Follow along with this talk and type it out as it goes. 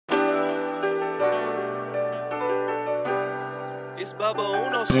It's Bubba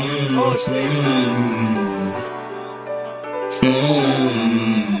Uno song. Oh shit.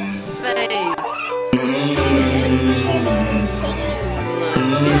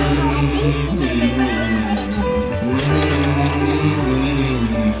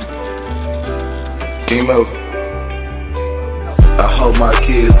 Game over. I hope my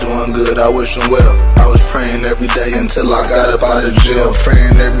kids doing good, I wish them well. I was praying every day until I got up out of jail.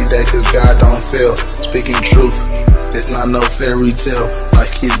 Praying every day cause God don't fail. Speaking truth, it's not no fairy tale.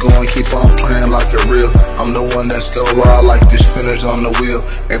 Life keep going, keep on playing like a real. I'm the one that's go raw like the spinners on the wheel.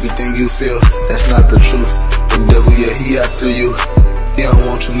 Everything you feel, that's not the truth. The devil, yeah, he after you. He don't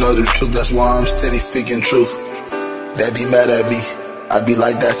want you to know the truth, that's why I'm steady speaking truth. They be mad at me, I be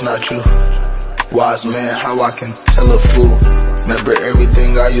like that's not true. Wise man, how I can tell a fool. Remember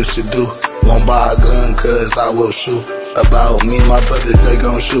everything I used to do. Won't buy a gun cause I will shoot. About me and my brothers, they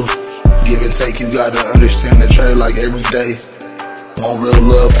gon' shoot. Give and take, you gotta understand the trade like every day. Want real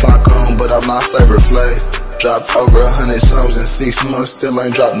love, clock on, but I'm not Flavor Flav. Dropped over 100 songs in 6 months, still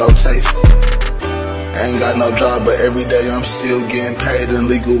ain't dropped no tape. Ain't got no job, but every day I'm still getting paid in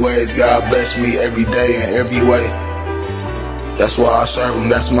legal ways. God bless me every day in every way. That's why I serve him,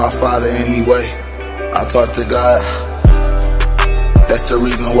 that's my father anyway. I talk to God, that's the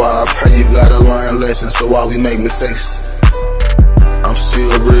reason why I pray. You gotta learn lessons, so while we make mistakes, I'm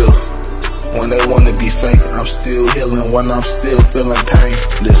still real. When they wanna be fake, I'm still healing when I'm still feeling pain.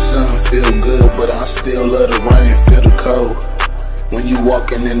 The sun feel good, but I still love the rain, feel the cold. When you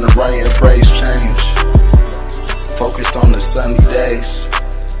walking in the rain, embrace change. Focused on the sunny days.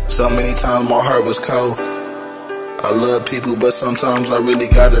 So many times my heart was cold. I love people, but sometimes I really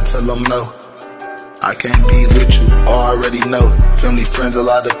gotta tell them no. I can't be with you, already know. Family, friends, a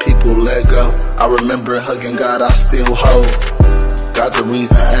lot of people let go. I remember hugging God, I still hold. Got the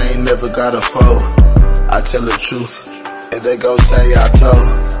reason I ain't never got a foe. I tell the truth, if they go say I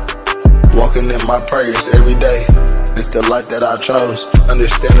told. Walking in my prayers every day, it's the life that I chose.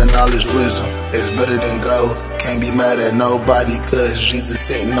 Understanding knowledge, wisdom is better than gold. Can't be mad at nobody cause Jesus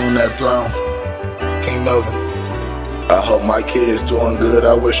sitting on that throne. King over. I hope my kids doing good,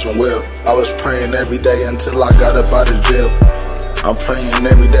 I wish them well. I was praying every day until I got up out of jail. I'm praying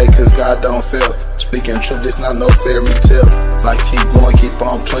every day cause God don't fail. Speaking truth, it's not no fairy tale. Like keep going, keep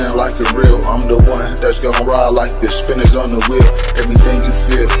on playing like a real. I'm the one that's gonna ride like the spinners on the wheel. Everything you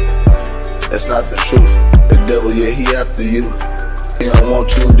feel, that's not the truth. The devil, yeah, he after you. He don't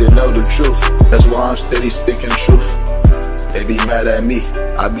want you to know the truth. That's why I'm steady speaking truth. They be mad at me,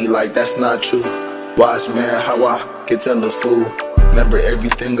 I be like that's not true. Wise man, how I can tell a fool. Remember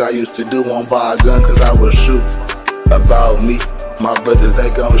everything I used to do. Won't buy a gun cause I will shoot. About me, my brothers, they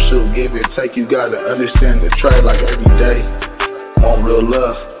gon' shoot. Give and take, you gotta understand the trade like every day. Want real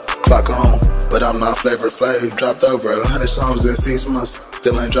love, clock on, but I'm not Flavor Flav. Dropped over 100 songs in 6 months,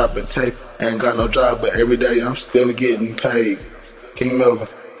 still ain't dropping tape. Ain't got no job, but every day I'm still getting paid. King Melvin.